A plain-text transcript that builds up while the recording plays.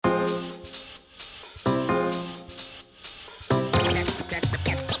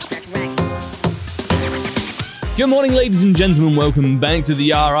Good morning, ladies and gentlemen. Welcome back to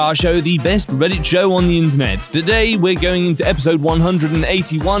the RR Show, the best Reddit show on the internet. Today, we're going into episode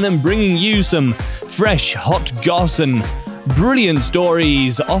 181 and bringing you some fresh, hot goss and brilliant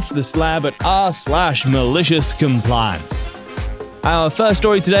stories off the slab at r/malicious compliance. Our first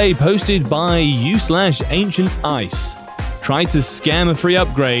story today, posted by u/ancient ice. Try to scam a free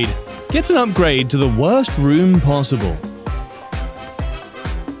upgrade. Gets an upgrade to the worst room possible.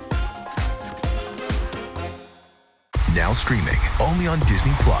 Now streaming only on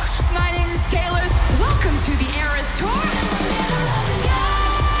Disney+. My name is Taylor. Welcome to the Eras Tour.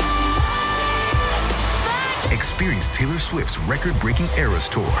 Experience Taylor Swift's record-breaking Eras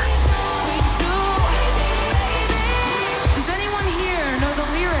Tour. Does anyone here know the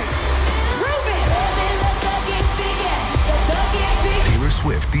lyrics? Prove it! Taylor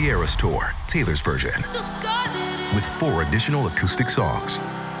Swift The Eras Tour, Taylor's version, with 4 additional acoustic songs.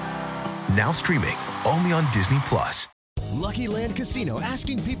 Now streaming only on Disney+. Lucky Land Casino,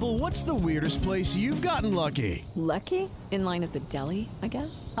 asking people, what's the weirdest place you've gotten lucky? Lucky? In line at the deli, I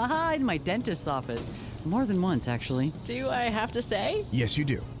guess? Aha, in my dentist's office. More than once, actually. Do I have to say? Yes, you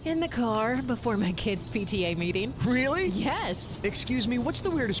do. In the car before my kids' PTA meeting. Really? Yes. Excuse me, what's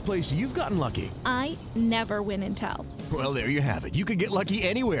the weirdest place you've gotten lucky? I never win and tell. Well, there you have it. You can get lucky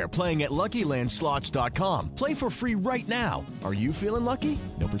anywhere, playing at LuckyLandSlots.com. Play for free right now. Are you feeling lucky?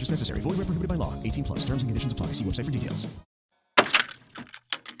 No purchase necessary. Void where prohibited by law. 18+. Terms and conditions apply. See website for details.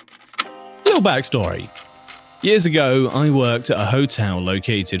 Little backstory. Years ago, I worked at a hotel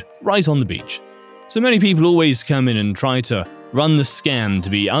located right on the beach. So many people always come in and try to run the scam to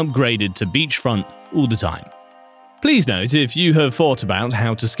be upgraded to beachfront all the time. Please note, if you have thought about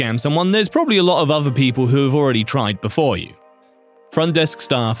how to scam someone, there's probably a lot of other people who have already tried before you. Front desk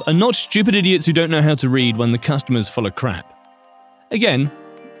staff are not stupid idiots who don't know how to read when the customer's full of crap. Again,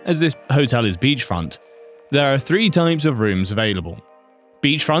 as this hotel is beachfront, there are 3 types of rooms available.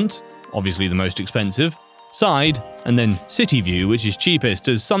 Beachfront, obviously the most expensive, side, and then city view, which is cheapest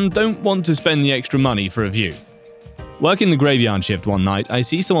as some don't want to spend the extra money for a view. Working the graveyard shift one night, I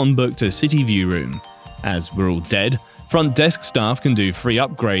see someone booked a city view room. As we're all dead, front desk staff can do free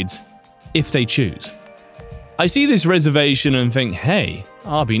upgrades if they choose. I see this reservation and think, hey,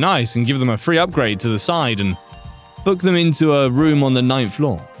 I'll be nice and give them a free upgrade to the side and book them into a room on the 9th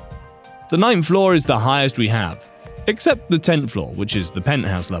floor. The 9th floor is the highest we have, except the 10th floor, which is the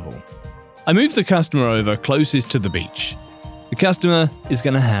penthouse level. I move the customer over closest to the beach. The customer is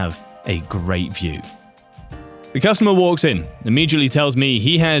going to have a great view. The customer walks in, immediately tells me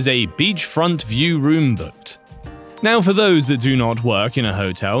he has a beachfront view room booked. Now, for those that do not work in a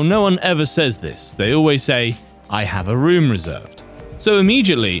hotel, no one ever says this. They always say, I have a room reserved. So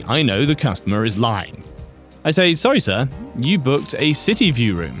immediately, I know the customer is lying. I say, sorry sir, you booked a city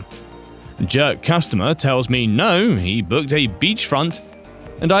view room. The jerk customer tells me no, he booked a beachfront,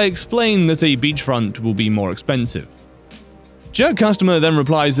 and I explain that a beachfront will be more expensive. Jerk customer then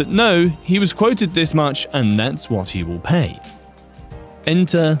replies that no, he was quoted this much and that's what he will pay.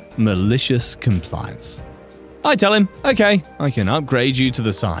 Enter malicious compliance. I tell him, okay, I can upgrade you to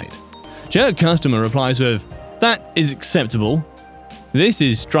the side. Jerk customer replies with, that is acceptable. This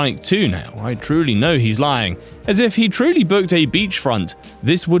is strike 2 now. I truly know he's lying. As if he truly booked a beachfront,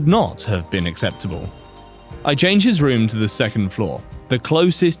 this would not have been acceptable. I change his room to the 2nd floor, the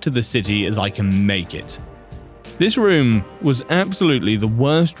closest to the city as I can make it. This room was absolutely the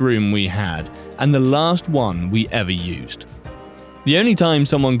worst room we had and the last one we ever used. The only time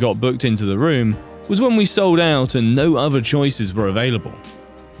someone got booked into the room was when we sold out and no other choices were available.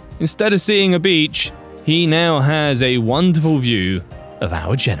 Instead of seeing a beach, he now has a wonderful view of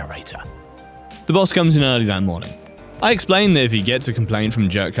our generator. The boss comes in early that morning. I explained that if he gets a complaint from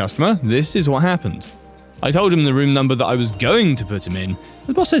jerk customer, this is what happened. I told him the room number that I was going to put him in.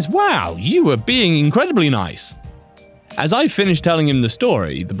 The boss says, wow, you were being incredibly nice. As I finish telling him the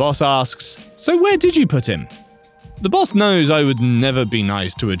story, the boss asks, so where did you put him? The boss knows I would never be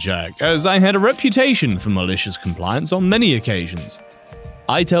nice to a jerk, as I had a reputation for malicious compliance on many occasions.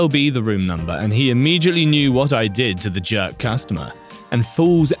 I tell B the room number, and he immediately knew what I did to the jerk customer, and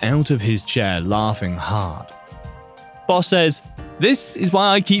falls out of his chair laughing hard. Boss says, this is why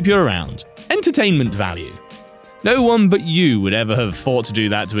I keep you around. Entertainment value. No one but you would ever have thought to do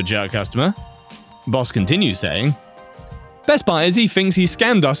that to a jerk customer. Boss continues saying, best part is he thinks he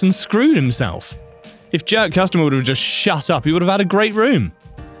scammed us and screwed himself. If jerk customer would have just shut up, he would have had a great room.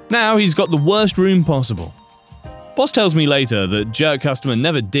 Now he's got the worst room possible. Boss tells me later that jerk customer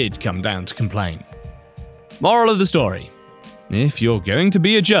never did come down to complain. Moral of the story. If you're going to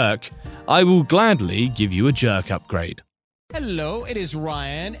be a jerk, I will gladly give you a jerk upgrade. Hello, it is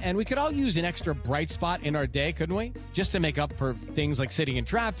Ryan, and we could all use an extra bright spot in our day, couldn't we? Just to make up for things like sitting in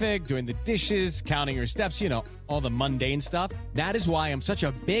traffic, doing the dishes, counting your steps, all the mundane stuff. That is why I'm such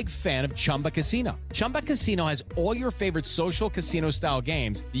a big fan of Chumba Casino. Chumba Casino has all your favorite social casino-style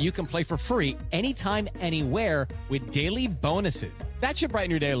games that you can play for free anytime, anywhere with daily bonuses. That should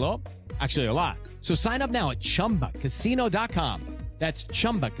brighten your day a little. Actually, a lot. So sign up now at ChumbaCasino.com. That's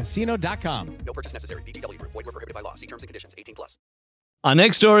ChumbaCasino.com. No purchase necessary. VGW Group. Void where prohibited by law. See terms and conditions. 18+. Our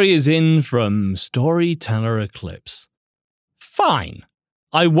next story is in from Storyteller Eclipse. Fine.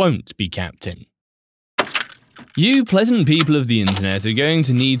 I won't be captain. You pleasant people of the internet are going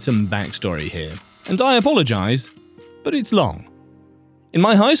to need some backstory here, and I apologize, but it's long. In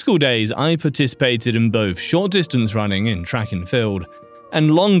my high school days, I participated in both short distance running in track and field,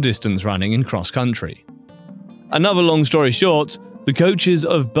 and long distance running in cross country. Another long story short, the coaches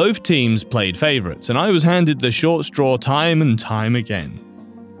of both teams played favourites, and I was handed the short straw time and time again.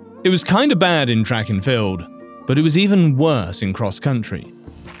 It was kinda bad in track and field, but it was even worse in cross country.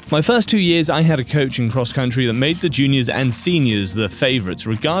 My first 2 years I had a coach in cross country that made the juniors and seniors the favourites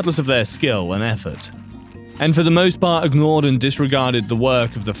regardless of their skill and effort, and for the most part ignored and disregarded the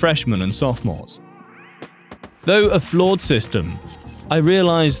work of the freshmen and sophomores. Though a flawed system, I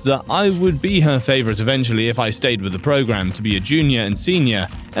realized that I would be her favorite eventually if I stayed with the program to be a junior and senior,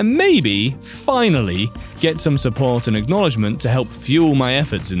 and maybe, finally, get some support and acknowledgement to help fuel my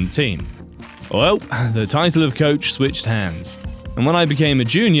efforts in the team. Well, the title of coach switched hands, and when I became a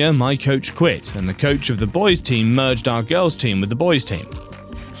junior, my coach quit, and the coach of the boys team merged our girls team with the boys team.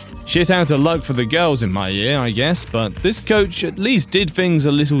 Shit out of luck for the girls in my year, I guess, but this coach at least did things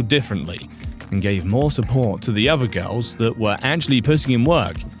a little differently, and gave more support to the other girls that were actually putting in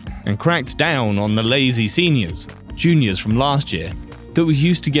work, and cracked down on the lazy seniors, juniors from last year, that were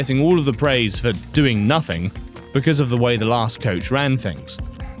used to getting all of the praise for doing nothing because of the way the last coach ran things.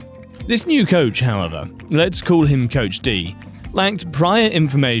 This new coach, however, let's call him Coach D, lacked prior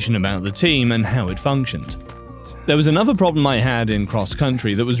information about the team and how it functioned. There was another problem I had in cross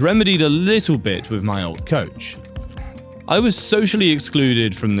country that was remedied a little bit with my old coach. I was socially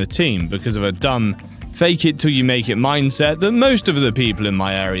excluded from the team because of a dumb fake it till you make it mindset that most of the people in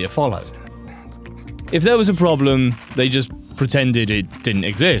my area followed. If there was a problem, they just pretended it didn't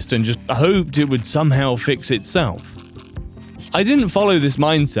exist and just hoped it would somehow fix itself. I didn't follow this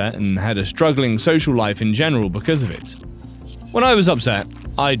mindset and had a struggling social life in general because of it. When I was upset,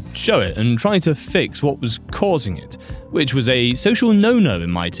 I'd show it and try to fix what was causing it, which was a social no-no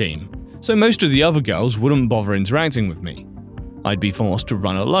in my team, so most of the other girls wouldn't bother interacting with me. I'd be forced to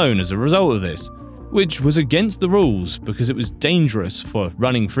run alone as a result of this, which was against the rules because it was dangerous for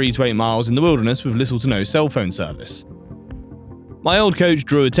running 3 to 8 miles in the wilderness with little to no cell phone service. My old coach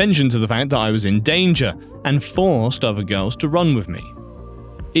drew attention to the fact that I was in danger and forced other girls to run with me.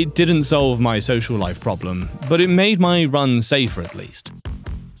 It didn't solve my social life problem, but it made my run safer at least.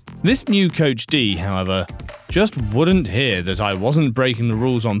 This new Coach D, however, just wouldn't hear that I wasn't breaking the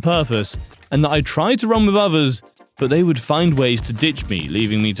rules on purpose and that I tried to run with others, but they would find ways to ditch me,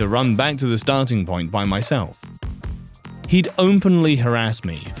 leaving me to run back to the starting point by myself. He'd openly harass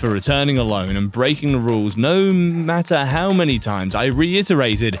me for returning alone and breaking the rules no matter how many times I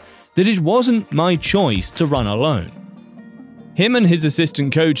reiterated that it wasn't my choice to run alone. Him and his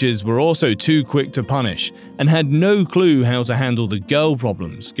assistant coaches were also too quick to punish and had no clue how to handle the girl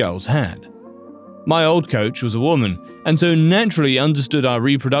problems girls had. My old coach was a woman, and so naturally understood our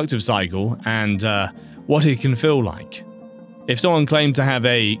reproductive cycle and what it can feel like. If someone claimed to have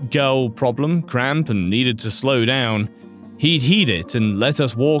a girl problem, cramp, and needed to slow down, he'd heed it and let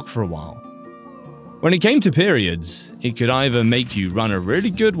us walk for a while. When it came to periods, it could either make you run a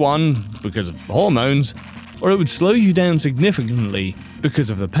really good one because of hormones, or it would slow you down significantly because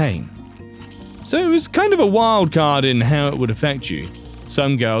of the pain. So it was kind of a wild card in how it would affect you.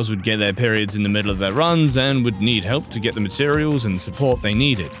 Some girls would get their periods in the middle of their runs and would need help to get the materials and support they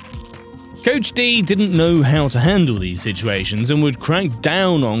needed. Coach D didn't know how to handle these situations and would crack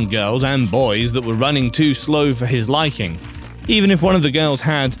down on girls and boys that were running too slow for his liking, even if one of the girls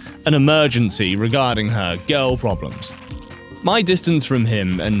had an emergency regarding her girl problems. My distance from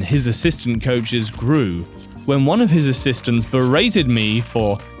him and his assistant coaches grew when one of his assistants berated me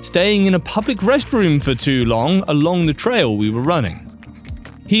for staying in a public restroom for too long along the trail we were running.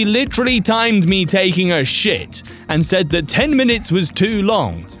 He literally timed me taking a shit and said that 10 minutes was too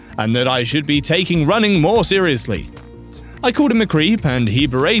long and that I should be taking running more seriously. I called him a creep and he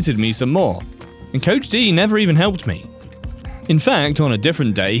berated me some more, and Coach D never even helped me. In fact, on a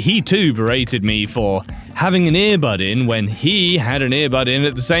different day, he too berated me for having an earbud in when he had an earbud in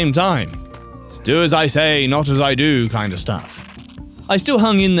at the same time. do as I say, not as I do kind of stuff. I still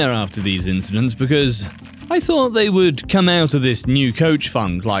hung in there after these incidents because I thought they would come out of this new coach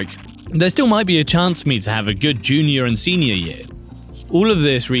funk like there still might be a chance for me to have a good junior and senior year. All of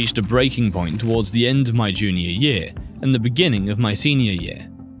this reached a breaking point towards the end of my junior year and the beginning of my senior year.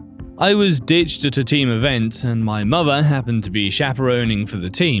 I was ditched at a team event and my mother happened to be chaperoning for the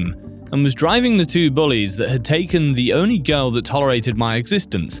team and was driving the two bullies that had taken the only girl that tolerated my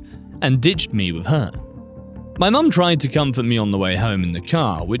existence and ditched me with her. My mum tried to comfort me on the way home in the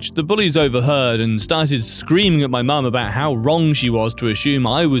car, which the bullies overheard and started screaming at my mum about how wrong she was to assume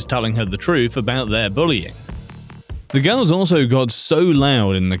I was telling her the truth about their bullying. The girls also got so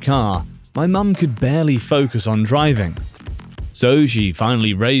loud in the car, my mum could barely focus on driving. So she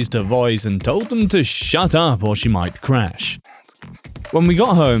finally raised her voice and told them to shut up or she might crash. When we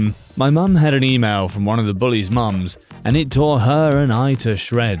got home, my mum had an email from one of the bullies' mums, and it tore her and I to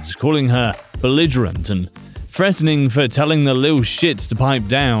shreds, calling her belligerent and threatening for telling the little shits to pipe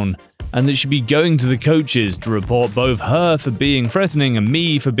down, and that she'd be going to the coaches to report both her for being threatening and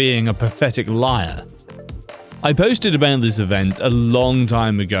me for being a pathetic liar. I posted about this event a long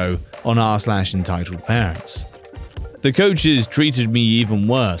time ago on r/entitled parents. The coaches treated me even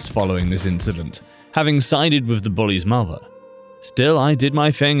worse following this incident, having sided with the bully's mother. Still, I did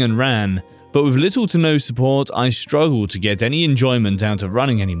my thing and ran, but with little to no support, I struggled to get any enjoyment out of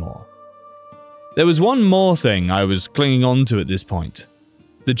running anymore. There was one more thing I was clinging on to at this point: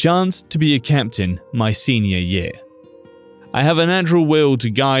 the chance to be a captain my senior year. I have a natural will to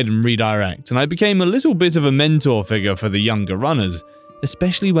guide and redirect, and I became a little bit of a mentor figure for the younger runners,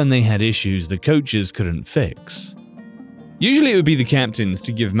 especially when they had issues the coaches couldn't fix. Usually it would be the captains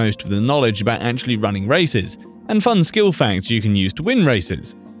to give most of the knowledge about actually running races, and fun skill facts you can use to win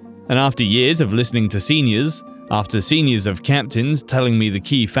races. And after years of listening to seniors, after seniors of captains telling me the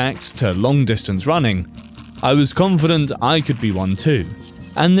key facts to long-distance running, I was confident I could be one too,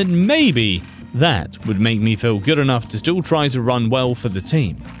 and that maybe that would make me feel good enough to still try to run well for the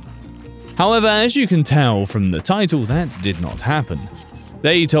team. However, as you can tell from the title, that did not happen.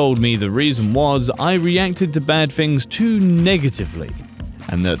 They told me the reason was I reacted to bad things too negatively,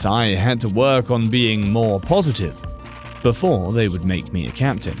 and that I had to work on being more positive before they would make me a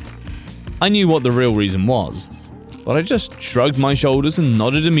captain. I knew what the real reason was, but I just shrugged my shoulders and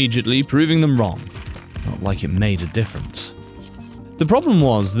nodded immediately, proving them wrong. Not like it made a difference. The problem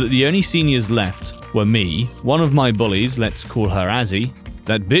was that the only seniors left were me, one of my bullies, let's call her Azzy.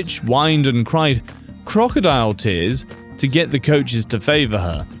 That bitch whined and cried crocodile tears to get the coaches to favor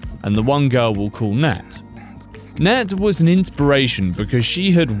her, and the one girl we'll call Nat. Nat was an inspiration because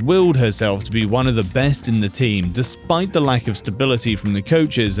she had willed herself to be one of the best in the team despite the lack of stability from the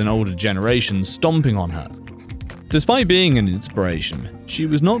coaches and older generations stomping on her. Despite being an inspiration, she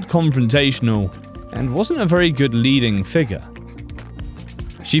was not confrontational and wasn't a very good leading figure.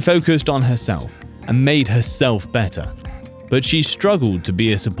 She focused on herself and made herself better, but she struggled to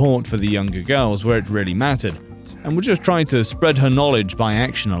be a support for the younger girls where it really mattered, and would just try to spread her knowledge by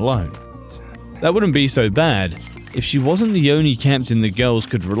action alone. That wouldn't be so bad if she wasn't the only captain the girls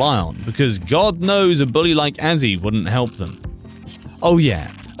could rely on, because God knows a bully like Azzy wouldn't help them. Oh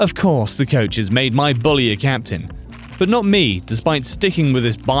yeah, of course the coaches made my bully a captain, but not me, despite sticking with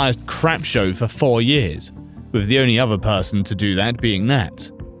this biased crap show for 4 years, with the only other person to do that being Nat.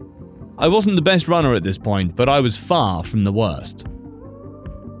 I wasn't the best runner at this point, but I was far from the worst.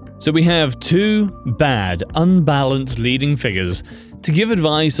 So we have two bad, unbalanced leading figures to give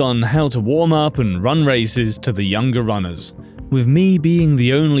advice on how to warm up and run races to the younger runners, with me being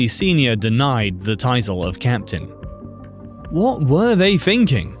the only senior denied the title of captain. What were they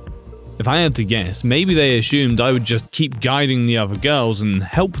thinking? If I had to guess, maybe they assumed I would just keep guiding the other girls and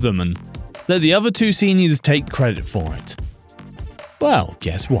help them and let the other two seniors take credit for it. Well,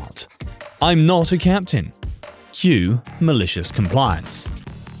 guess what? I'm not a captain. Cue malicious compliance.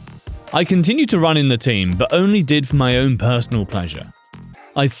 I continued to run in the team, but only did for my own personal pleasure.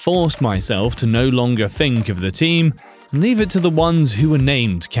 I forced myself to no longer think of the team and leave it to the ones who were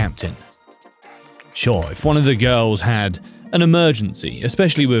named captain. Sure, if one of the girls had an emergency,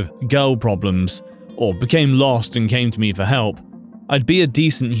 especially with girl problems, or became lost and came to me for help, I'd be a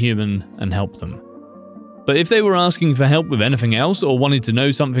decent human and help them. But if they were asking for help with anything else or wanted to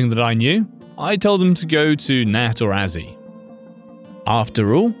know something that I knew, I told them to go to Nat or Azzy.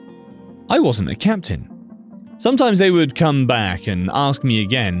 After all, I wasn't a captain. Sometimes they would come back and ask me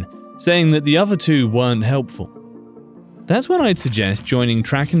again, saying that the other two weren't helpful. That's when I'd suggest joining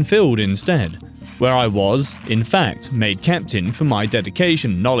track and field instead, where I was, in fact, made captain for my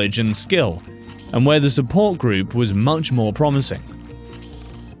dedication, knowledge and skill, and where the support group was much more promising.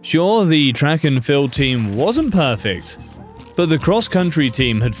 Sure, the track and field team wasn't perfect, but the cross-country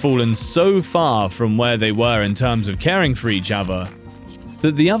team had fallen so far from where they were in terms of caring for each other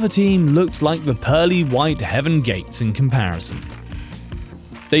that the other team looked like the pearly white heaven gates in comparison.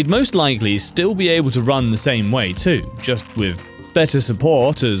 They'd most likely still be able to run the same way too, just with better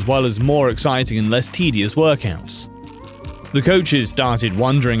support as well as more exciting and less tedious workouts. The coaches started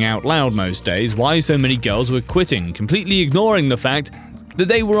wondering out loud most days why so many girls were quitting, completely ignoring the fact that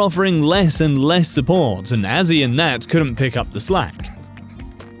they were offering less and less support, and Azzy and Nat couldn't pick up the slack.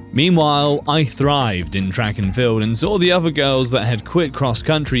 Meanwhile, I thrived in track and field and saw the other girls that had quit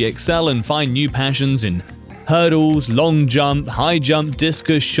cross-country excel and find new passions in hurdles, long jump, high jump,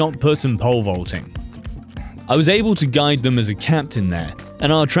 discus, shot put, and pole vaulting. I was able to guide them as a captain there,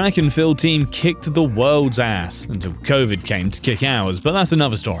 and our track and field team kicked the world's ass until COVID came to kick ours, but that's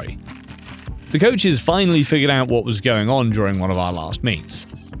another story. The coaches finally figured out what was going on during one of our last meets.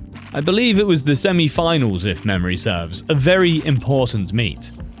 I believe it was the semi-finals, if memory serves, a very important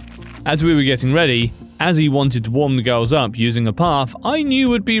meet. As we were getting ready, Azzy wanted to warm the girls up using a path I knew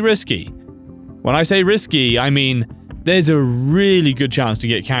would be risky. When I say risky, I mean there's a really good chance to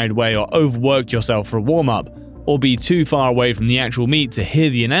get carried away or overwork yourself for a warm-up, or be too far away from the actual meet to hear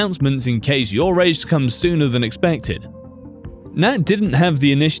the announcements in case your race comes sooner than expected. Nat didn't have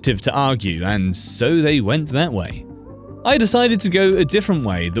the initiative to argue, and so they went that way. I decided to go a different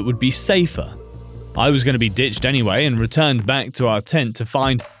way that would be safer. I was going to be ditched anyway and returned back to our tent to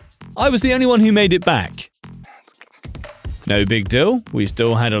find I was the only one who made it back. No big deal, we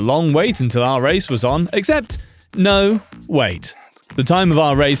still had a long wait until our race was on, except, no, wait. The time of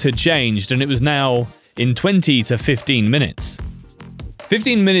our race had changed and it was now in 20 to 15 minutes.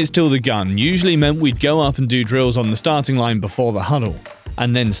 15 minutes till the gun usually meant we'd go up and do drills on the starting line before the huddle,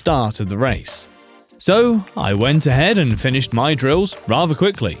 and then started the race. So, I went ahead and finished my drills rather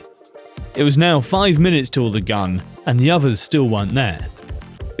quickly. It was now 5 minutes till the gun, and the others still weren't there.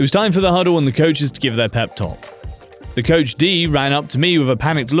 It was time for the huddle and the coaches to give their pep talk. The coach D ran up to me with a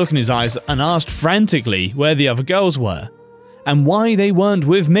panicked look in his eyes and asked frantically where the other girls were, and why they weren't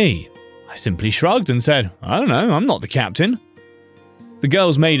with me. I simply shrugged and said, I don't know, I'm not the captain. The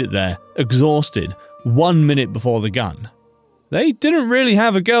girls made it there, exhausted, 1 minute before the gun. They didn't really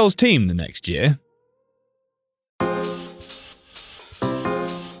have a girls' team the next year.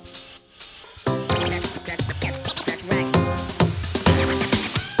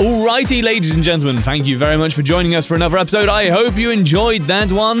 Alrighty, ladies and gentlemen, thank you very much for joining us for another episode. I hope you enjoyed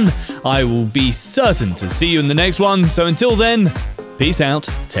that one. I will be certain to see you in the next one, so until then, peace out,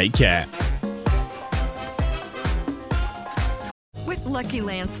 take care. With Lucky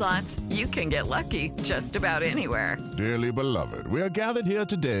Land Slots, you can get lucky just about anywhere. Dearly beloved, we are gathered here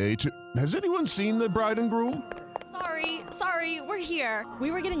today to... Has anyone seen the bride and groom? Sorry, we're here.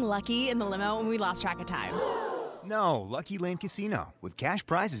 We were getting lucky in the limo and we lost track of time. No, Lucky Land Casino, with cash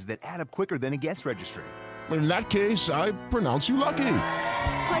prizes that add up quicker than a guest registry. In that case, I pronounce you lucky.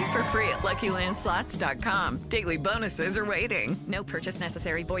 Play for free at LuckyLandSlots.com. Daily bonuses are waiting. No purchase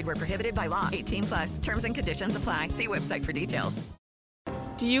necessary. Void where prohibited by law. 18+. Terms and conditions apply. See website for details.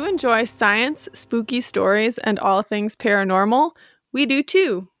 Do you enjoy science, spooky stories, and all things paranormal? We do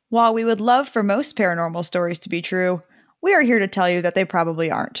too. While we would love for most paranormal stories to be true, we are here to tell you that they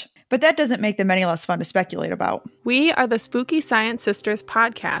probably aren't. But that doesn't make them any less fun to speculate about. We are the Spooky Science Sisters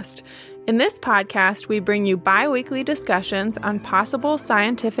podcast. In this podcast, we bring you bi-weekly discussions on possible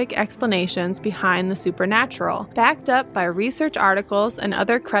scientific explanations behind the supernatural. Backed up by research articles and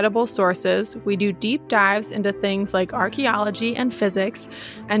other credible sources, we do deep dives into things like archaeology and physics,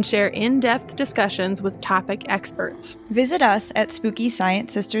 and share in-depth discussions with topic experts. Visit us at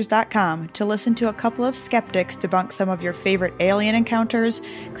SpookyScienceSisters.com to listen to a couple of skeptics debunk some of your favorite alien encounters,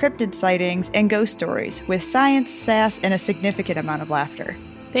 cryptid sightings, and ghost stories with science, sass, and a significant amount of laughter.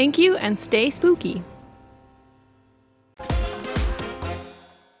 Thank you, and stay spooky.